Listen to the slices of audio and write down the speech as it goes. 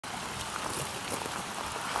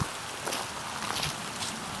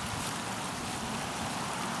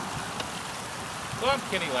So I'm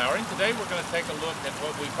Kenny Lowry. Today we're going to take a look at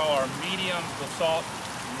what we call our medium basalt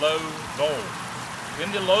low bowls. In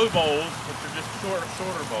the low bowls, which are just shorter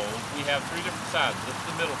bowls, we have three different sizes. This is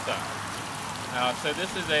the middle size. So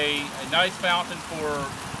this is a nice fountain for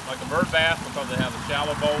like a bird bath because they have a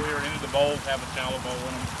shallow bowl here. Any of the bowls have a shallow bowl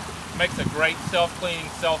in them. It makes a great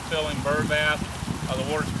self-cleaning, self-filling bird bath. The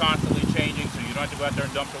water's constantly changing, so you don't have to go out there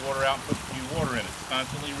and dump the water out and put new water in it. It's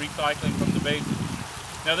constantly recycling from the basin.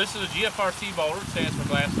 Now this is a GFRC bowl. It stands for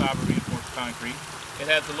glass fiber reinforced concrete. It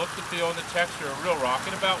has the look, the feel, and the texture of real rock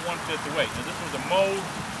at about 1/5 the weight. Now this was a mold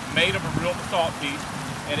made of a real basalt piece,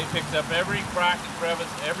 and it picks up every crack and crevice,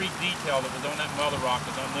 every detail that was on that mother rock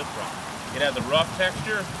is on this rock. It has a rough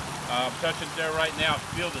texture. I'm touching it there right now. It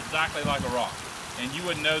feels exactly like a rock, and you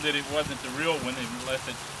wouldn't know that it wasn't the real one unless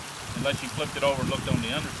you flipped it over and looked on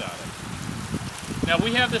the underside of it. Now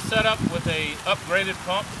we have this set up with a upgraded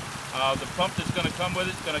pump. The pump that's going to come with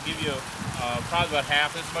it is going to give you probably about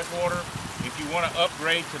half as much water. If you want to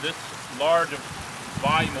upgrade to this large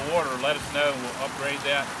volume of water, let us know. We'll upgrade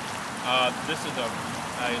that. This is a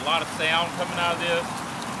lot of sound coming out of this.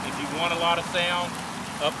 If you want a lot of sound,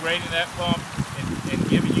 upgrading that pump and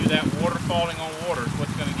giving you that water falling on water is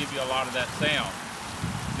what's going to give you a lot of that sound.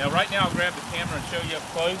 Now right now I'll grab the camera and show you up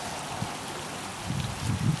close.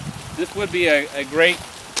 This would be a great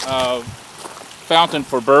fountain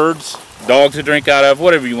for birds, dogs to drink out of,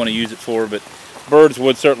 whatever you want to use it for, but birds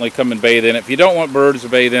would certainly come and bathe in it. If you don't want birds to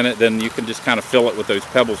bathe in it, then you can just kind of fill it with those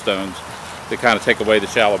pebble stones that kind of take away the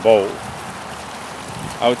shallow bowl.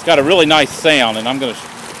 It's got a really nice sound, and I'm going to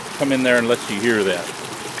come in there and let you hear that.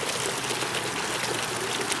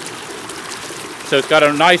 So it's got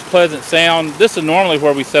a nice pleasant sound. This is normally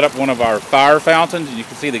where we set up one of our fire fountains, and you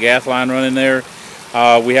can see the gas line running there.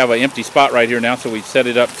 We have an empty spot right here now, so we set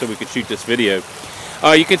it up so we could shoot this video.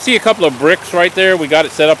 You can see a couple of bricks right there. We got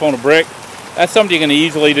it set up on a brick. That's something you can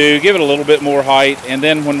easily do. Give it a little bit more height, and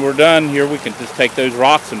then when we're done here, we can just take those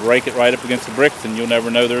rocks and rake it right up against the bricks, and you'll never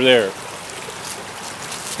know they're there.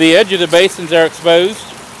 The edge of the basins are exposed,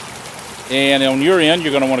 and on your end,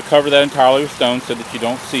 you're going to want to cover that entirely with stone so that you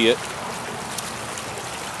don't see it.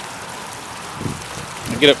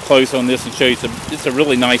 I'll get up close on this and show you some. It's a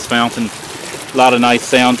really nice fountain. A lot of nice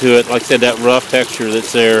sound to it. Like I said, that rough texture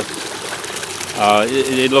that's there,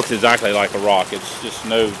 it looks exactly like a rock. It's just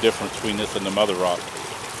no difference between this and the mother rock.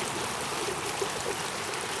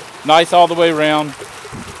 Nice all the way around.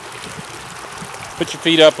 Put your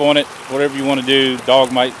feet up on it, whatever you want to do.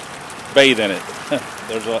 Dog might bathe in it.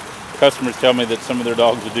 There's customers tell me that some of their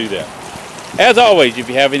dogs will do that. As always, if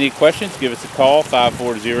you have any questions, give us a call,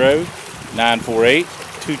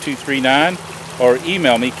 540-948-2239. or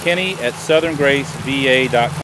email me, Kenny@southerngraceva.com.